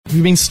if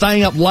you've been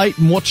staying up late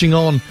and watching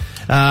on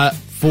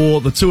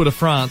for the Tour de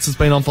France, it's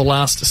been on for the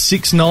last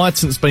 6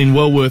 nights and it's been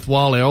well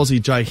worthwhile. Our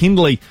Aussie Jay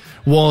Hindley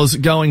was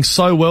going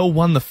so well,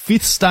 won the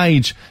 5th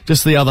stage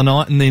just the other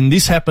night, and then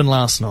this happened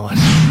last night.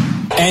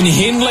 And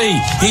Hindley,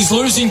 he's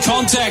losing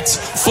contact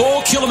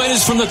 4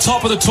 kilometres from the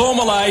top of the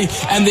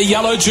Tomalaris, and the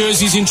yellow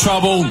jersey's in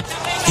trouble.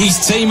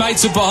 His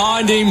teammates are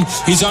behind him.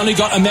 He's only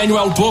got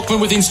Emmanuel Bookman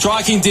within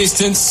striking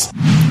distance.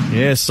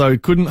 Yeah, so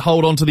couldn't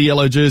hold on to the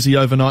yellow jersey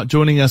overnight.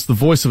 Joining us, the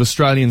voice of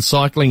Australian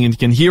cycling, and you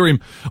can hear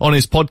him on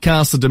his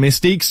podcast, The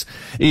Domestiques.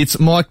 It's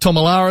Mike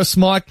Tomalaris.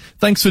 Mike,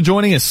 thanks for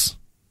joining us.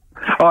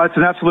 Oh, it's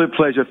an absolute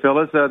pleasure,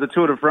 fellas. The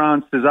Tour de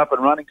France is up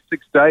and running,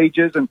 6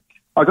 stages, and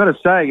I've got to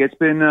say, it's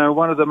been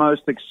one of the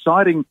most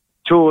exciting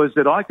tours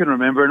that I can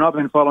remember, and I've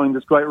been following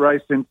this great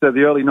race since the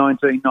early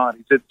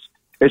 1990s.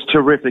 It's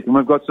terrific, and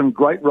we've got some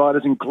great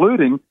riders,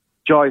 including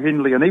Jai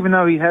Hindley, and even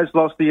though he has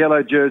lost the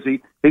yellow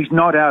jersey, he's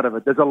not out of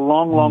it. There's a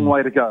long, long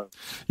way to go.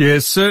 Yeah,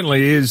 it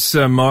certainly is,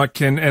 Mike,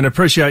 and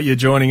appreciate you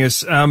joining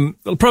us.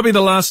 Probably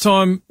the last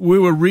time we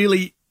were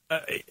really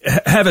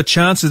have a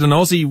chance at an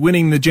Aussie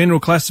winning the general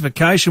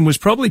classification was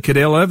probably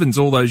Cadel Evans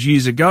all those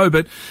years ago,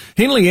 but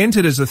Hindley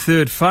entered as a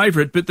 3rd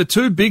favourite, but the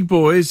 2 big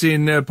boys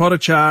in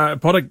Pogačar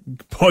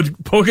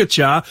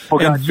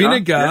and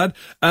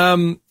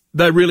Vingegaard,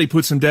 they really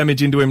put some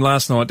damage into him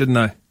last night, didn't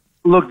they?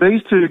 Look,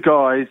 these 2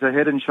 guys are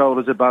head and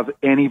shoulders above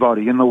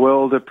anybody in the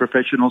world of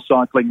professional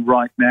cycling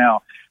right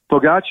now.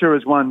 Pogačar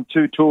has won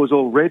 2 tours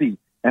already,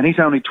 and he's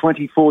only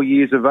 24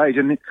 years of age.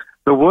 And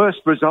the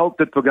worst result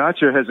that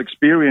Pogačar has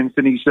experienced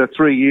in his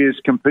 3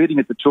 years competing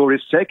at the Tour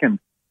is 2nd.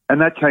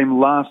 And that came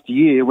last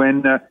year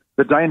when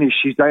his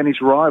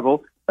Danish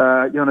rival,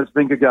 Jonas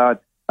Vingegaard,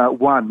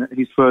 won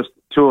his first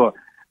Tour.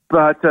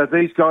 But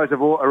these guys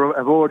have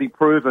already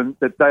proven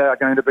that they are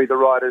going to be the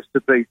riders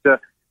to beat.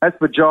 As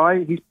for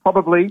Jai, he's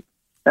probably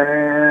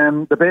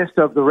the best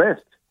of the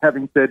rest.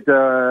 Having said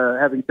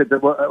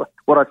that,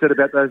 what I said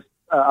about those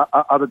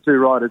other 2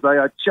 riders, they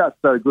are just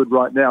so good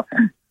right now.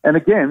 And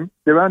again,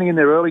 they're only in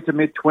their early to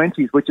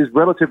mid-20s, which is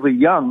relatively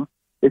young.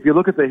 If you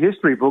look at the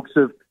history books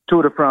of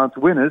Tour de France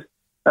winners,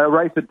 a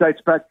race that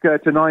dates back to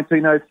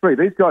 1903.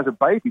 These guys are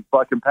babies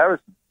by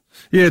comparison.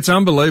 Yeah, it's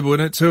unbelievable,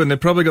 isn't it, too? And they've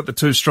probably got the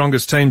 2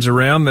 strongest teams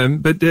around them.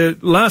 But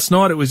last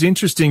night it was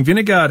interesting.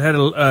 Vingegaard had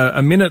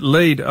a minute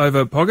lead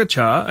over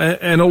Pogačar,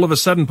 and all of a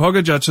sudden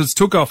Pogačar just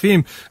took off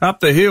him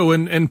up the hill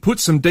and put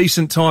some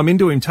decent time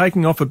into him,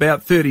 taking off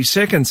about 30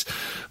 seconds.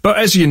 But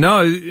as you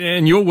know,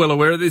 and you're well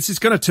aware of this, it's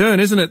going to turn,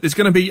 isn't it? There's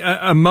going to be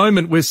a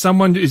moment where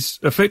someone is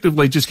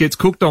effectively just gets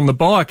cooked on the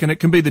bike, and it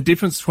can be the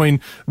difference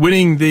between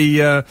winning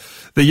the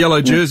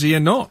yellow jersey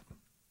and not.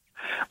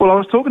 Well, I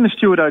was talking to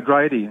Stuart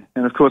O'Grady,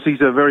 and of course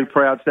he's a very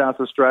proud South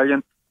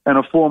Australian and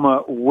a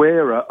former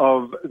wearer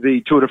of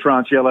the Tour de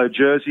France yellow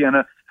jersey and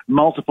a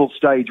multiple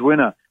stage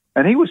winner.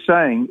 And he was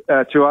saying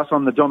to us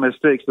on the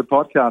Domestiques, the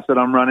podcast that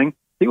I'm running,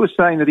 he was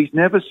saying that he's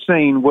never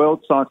seen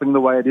world cycling the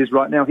way it is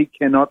right now. He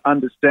cannot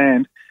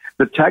understand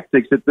the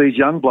tactics that these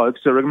young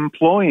blokes are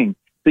employing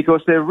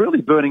because they're really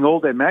burning all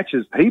their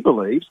matches, he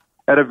believes,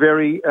 at a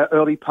very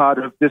early part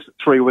of this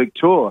 3-week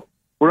tour.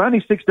 We're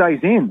only 6 days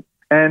in.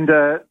 And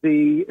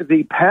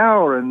the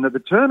power and the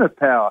turn of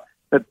power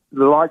that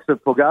the likes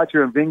of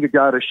Pogačar and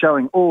Vingegaard are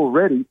showing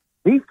already,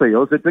 he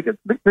feels that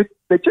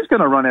they're just going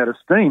to run out of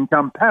steam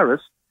come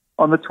Paris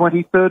on the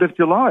 23rd of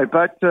July.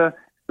 But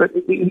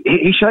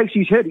he shakes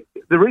his head.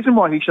 The reason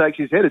why he shakes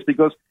his head is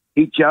because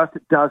he just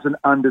doesn't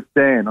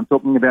understand. I'm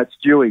talking about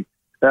Stewie.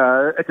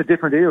 It's a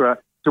different era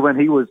to when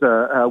he was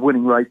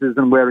winning races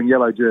and wearing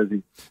yellow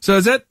jerseys. So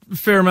is that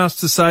fair enough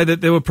to say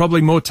that there were probably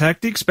more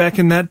tactics back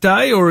in that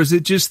day, or is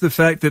it just the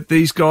fact that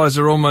these guys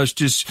are almost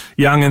just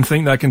young and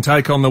think they can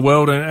take on the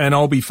world and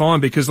I'll be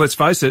fine? Because let's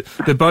face it,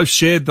 they both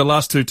shared the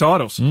last 2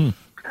 titles.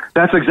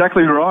 That's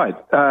exactly right.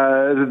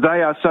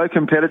 They are so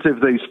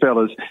competitive, these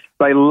fellas.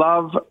 They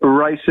love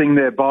racing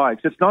their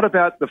bikes. It's not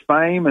about the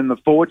fame and the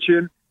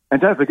fortune.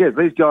 And don't forget,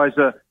 these guys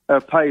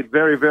are paid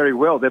very, very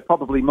well. They're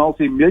probably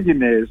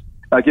multi-millionaires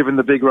given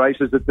the big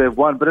races that they've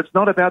won. But it's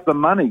not about the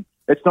money.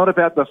 It's not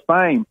about the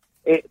fame.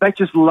 They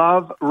just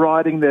love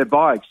riding their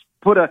bikes.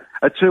 Put a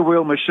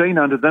 2-wheel machine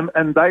under them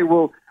and they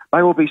will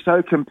be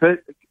so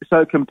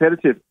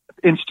competitive.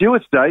 In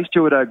Stuart's day,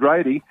 Stuart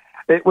O'Grady,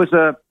 it was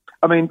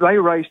they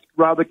raced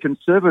rather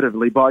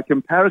conservatively by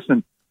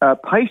comparison,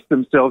 paced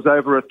themselves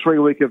over a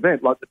 3-week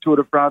event like the Tour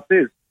de France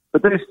is.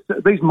 But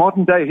these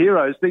modern-day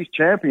heroes, these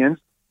champions,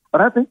 I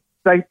don't think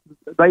they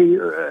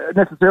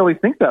necessarily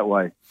think that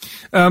way.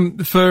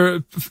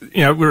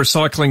 We're a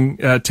cycling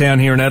town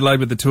here in Adelaide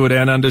with the Tour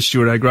Down Under.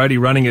 Stuart O'Grady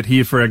running it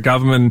here for our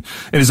government.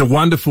 It is a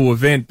wonderful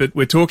event, but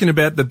we're talking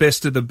about the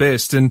best of the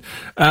best. And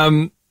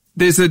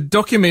there's a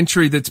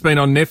documentary that's been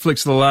on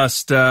Netflix the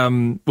last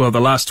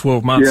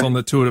 12 months on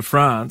the Tour de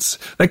France.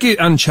 They get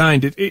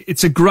Unchained.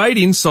 It's a great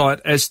insight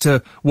as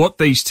to what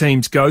these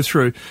teams go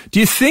through. Do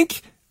you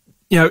think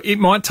it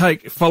might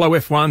take follow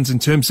F1s in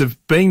terms of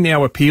being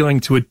now appealing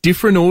to a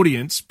different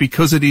audience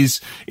because it is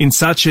in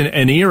such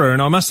an era.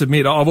 And I must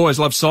admit, I've always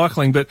loved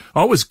cycling, but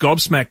I was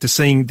gobsmacked to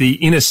seeing the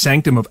inner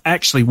sanctum of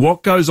actually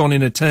what goes on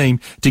in a team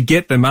to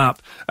get them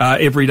up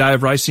every day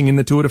of racing in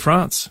the Tour de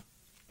France.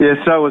 Yeah,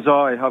 so was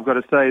I. I've got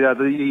to say,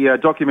 the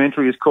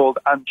documentary is called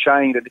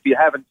Unchained, and if you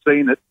haven't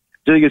seen it,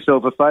 do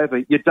yourself a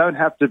favour. You don't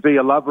have to be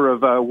a lover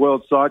of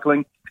world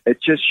cycling. It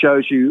just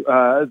shows you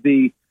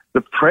the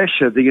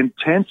pressure, the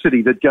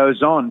intensity that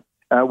goes on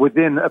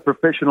within a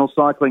professional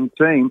cycling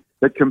team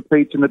that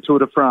competes in the Tour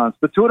de France.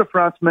 The Tour de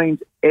France means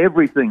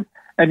everything.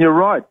 And you're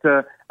right,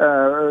 the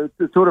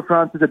Tour de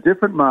France is a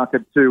different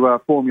market to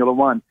Formula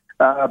One,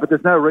 but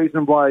there's no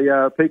reason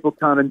why people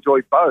can't enjoy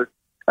both.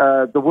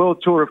 The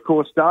World Tour, of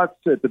course, starts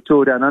at the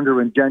Tour Down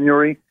Under in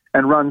January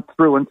and runs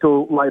through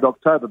until late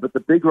October. But the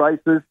big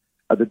races,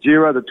 the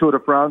Giro, the Tour de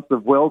France, the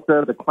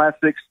Vuelta, the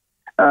Classics,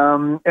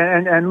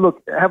 and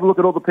look, have a look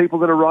at all the people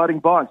that are riding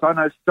bikes. I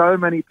know so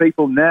many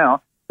people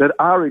now that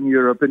are in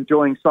Europe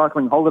enjoying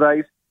cycling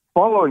holidays,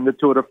 following the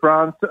Tour de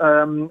France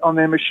on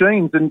their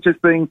machines and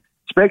just being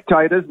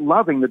spectators,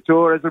 loving the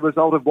Tour as a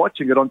result of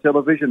watching it on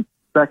television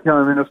back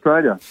home in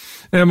Australia.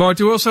 Now, Mike,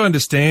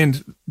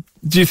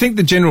 do you think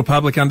the general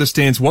public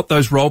understands what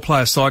those role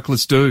player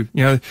cyclists do?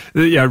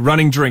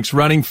 Running drinks,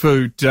 running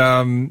food,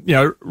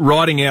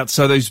 riding out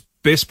so those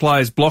best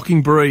players,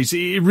 blocking breeze.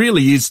 It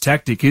really is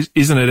tactic,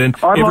 isn't it? And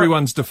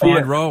everyone's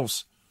defined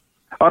roles.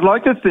 I'd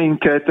like to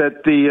think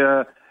that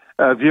the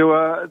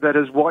viewer that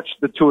has watched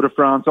the Tour de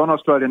France on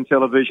Australian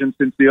television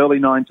since the early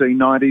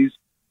 1990s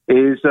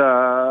is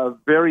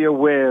very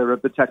aware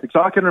of the tactics.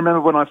 I can remember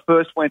when I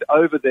first went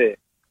over there,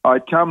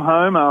 I'd come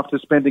home after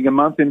spending a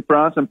month in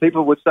France and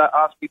people would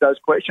ask me those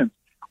questions.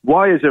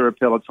 Why is there a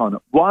peloton?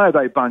 Why are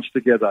they bunched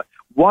together?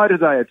 Why do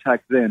they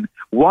attack then?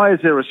 Why is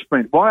there a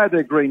sprint? Why are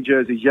there green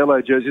jerseys,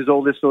 yellow jerseys,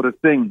 all this sort of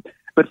thing?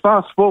 But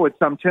fast forward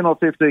some 10 or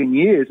 15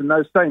 years and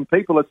those same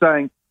people are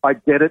saying, I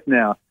get it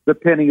now. The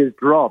penny has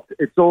dropped.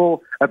 It's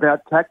all about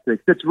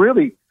tactics. It's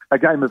really a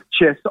game of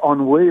chess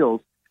on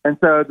wheels. And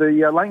so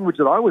the language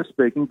that I was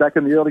speaking back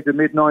in the early to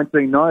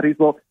mid-1990s,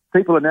 well,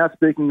 people are now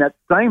speaking that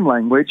same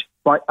language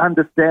by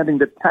understanding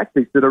the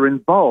tactics that are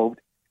involved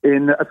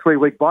in a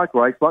 3-week bike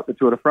race like the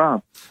Tour de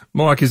France.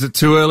 Mike, is it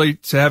too early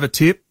to have a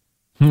tip?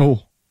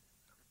 No.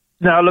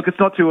 No, look, it's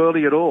not too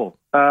early at all.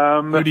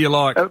 Who do you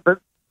like?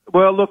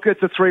 Well, look,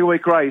 it's a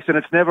 3-week race and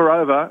it's never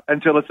over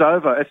until it's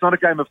over. It's not a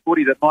game of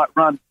footy that might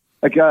run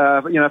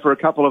for a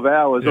couple of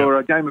hours or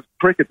a game of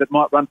cricket that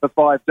might run for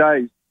 5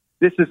 days.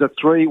 This is a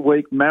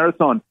 3-week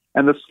marathon,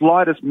 and the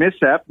slightest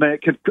mishap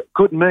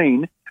could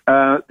mean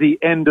the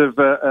end of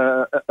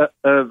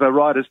a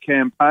rider's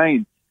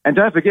campaign. And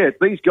don't forget,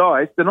 these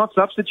guys, they're not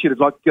substituted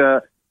like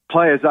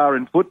players are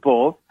in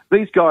football.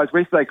 These guys,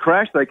 if they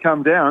crash, they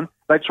come down,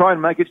 they try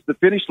and make it to the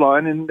finish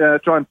line and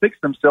try and fix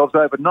themselves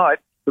overnight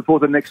before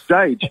the next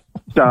stage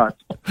starts.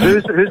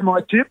 Who's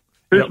my tip?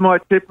 My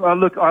tip?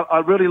 Look, I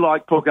really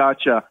like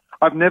Pogačar.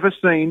 I've never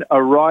seen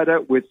a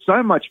rider with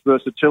so much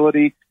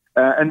versatility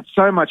and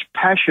so much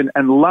passion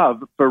and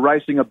love for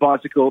racing a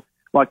bicycle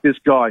like this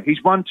guy.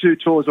 He's won 2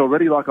 tours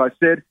already, like I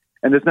said,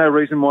 and there's no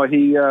reason why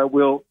he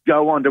will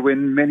go on to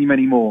win many,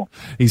 many more.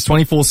 He's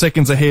 24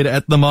 seconds ahead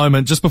at the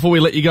moment. Just before we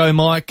let you go,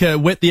 Mike,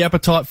 whet the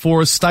appetite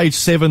for us. Stage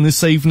 7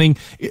 this evening.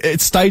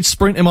 It's stage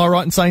sprint, am I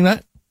right in saying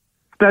that?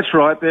 That's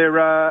right.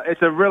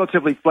 It's a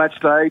relatively flat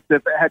stage.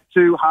 They've had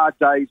 2 hard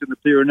days in the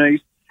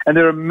Pyrenees, and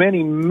there are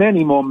many,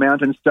 many more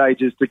mountain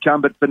stages to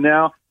come. But for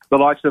now, the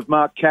likes of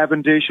Mark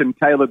Cavendish and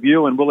Caleb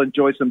Ewan will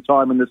enjoy some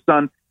time in the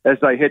sun as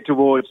they head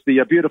towards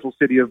the beautiful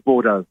city of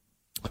Bordeaux.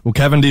 Well,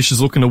 Cavendish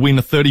is looking to win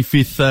a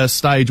 35th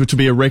stage, which would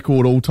be a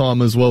record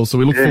all-time as well. So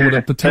we look forward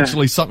to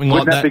potentially something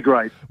like that. Wouldn't that be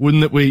great?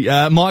 Wouldn't it we?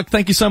 Mike,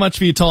 thank you so much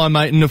for your time,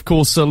 mate. And, of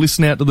course,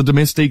 listen out to the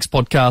Domestiques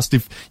podcast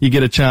if you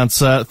get a chance.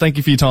 Thank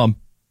you for your time.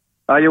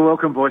 You're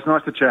welcome, boys.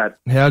 Nice to chat.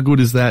 How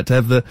good is that, to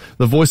have the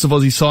voice of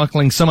Aussie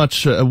cycling, so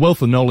much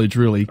wealth of knowledge,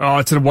 really. Oh,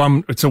 it's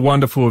a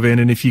wonderful event,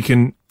 and if you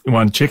can...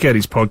 check out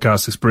his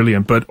podcast, it's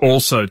brilliant. But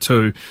also,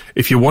 too,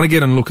 if you want to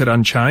get and look at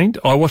Unchained,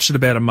 I watched it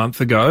about a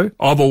month ago.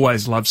 I've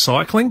always loved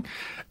cycling.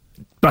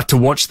 But to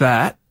watch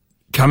that,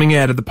 coming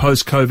out of the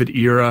post-COVID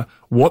era,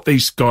 what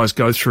these guys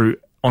go through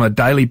on a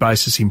daily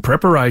basis in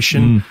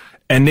preparation,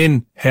 and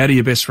then how do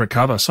you best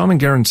recover? Simon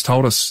Gerrans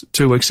told us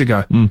 2 weeks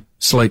ago,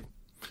 sleep.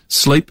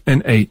 Sleep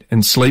and eat,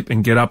 and sleep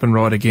and get up and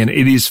ride again.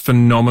 It is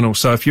phenomenal.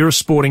 So if you're a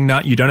sporting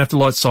nut, you don't have to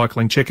like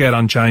cycling, check out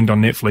Unchained on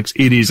Netflix.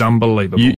 It is unbelievable.